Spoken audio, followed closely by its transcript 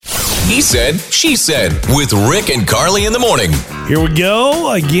He Said, She Said with Rick and Carly in the morning. Here we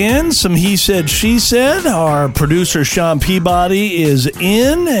go again. Some He Said, She Said. Our producer, Sean Peabody, is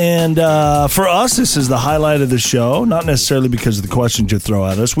in. And for us, this is the highlight of the show. Not necessarily because of the questions you throw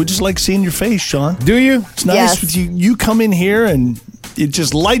at us. We just like seeing your face, Sean. Do you? It's nice with you. You come in here and it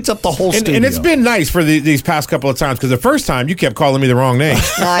just lights up the whole studio. And it's been nice for these past couple of times because the first time you kept calling me the wrong name.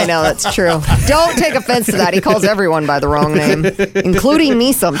 I know, that's true. Don't take offense to that. He calls everyone by the wrong name, including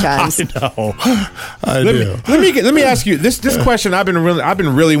me sometimes. I know. I do. Let me ask you this question. I've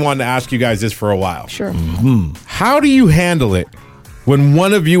been really wanting to ask you guys this for a while. Sure. Mm-hmm. How do you handle it when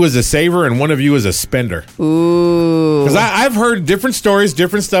one of you is a saver and one of you is a spender? Ooh. Because I've heard different stories,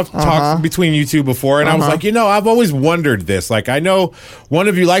 different stuff talked between you two before, and I was like, I've always wondered this. Like, I know one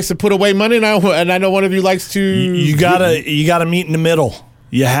of you likes to put away money, and I know one of you likes to. You gotta meet in the middle.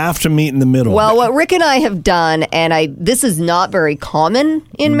 You have to meet in the middle. Well, what Rick and I have done, and this is not very common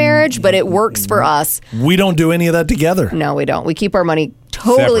in marriage, but it works for us. We don't do any of that together. No, we don't. We keep our money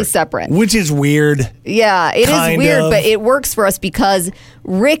totally separate. Which is weird. Yeah, it is weird, but it works for us because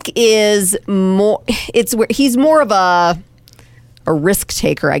Rick is more. He's more of a risk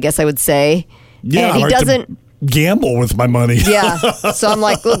taker, I guess I would say. Yeah, and he doesn't gamble with my money. Yeah, so I'm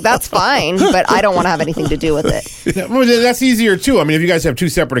like, look, that's fine, but I don't want to have anything to do with it. Well, that's easier too. I mean, if you guys have two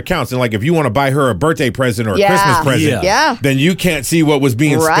separate accounts, and like if you want to buy her a birthday present or a Christmas present, then you can't see what was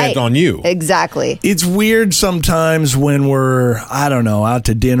being spent on you. Exactly. It's weird sometimes when we're, I don't know, out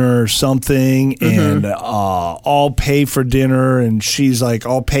to dinner or something, and I'll pay for dinner, and she's like,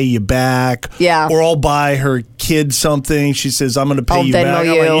 I'll pay you back. Yeah. Or I'll buy her kid something. She says, I'm going to pay you Venmo back.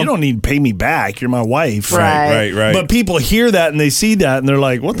 you. I'm like, you don't need to pay me back. You're my wife. Right. But people hear that and they see that and they're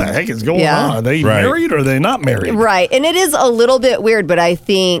like, what the heck is going on? Are they married or are they not married? Right. And it is a little bit weird, but I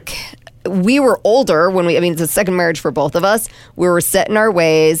think we were older when it's a second marriage for both of us. We were set in our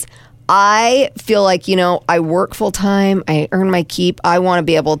ways. I feel like, I work full time. I earn my keep. I want to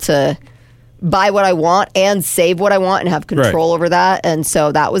be able to buy what I want and save what I want and have control over that. And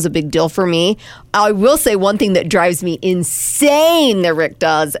so that was a big deal for me. I will say one thing that drives me insane that Rick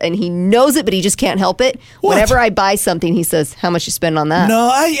does, and he knows it, but he just can't help it. What? Whenever I buy something, he says, how much you spend on that?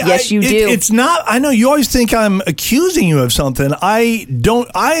 No, Yes, you do. It's not, I know you always think I'm accusing you of something. I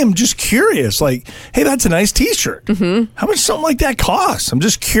am just curious. Like, hey, that's a nice t-shirt. Mm-hmm. How much something like that costs? I'm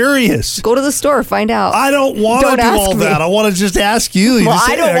just curious. Go to the store, find out. I don't want to do all that. I want to just ask you. Well,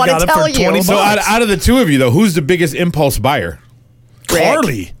 I don't want to tell you. So out of the two of you, though, who's the biggest impulse buyer?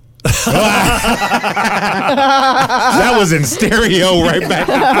 Carly. That was in stereo right back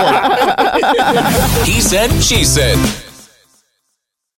and forth. He Said, She Said.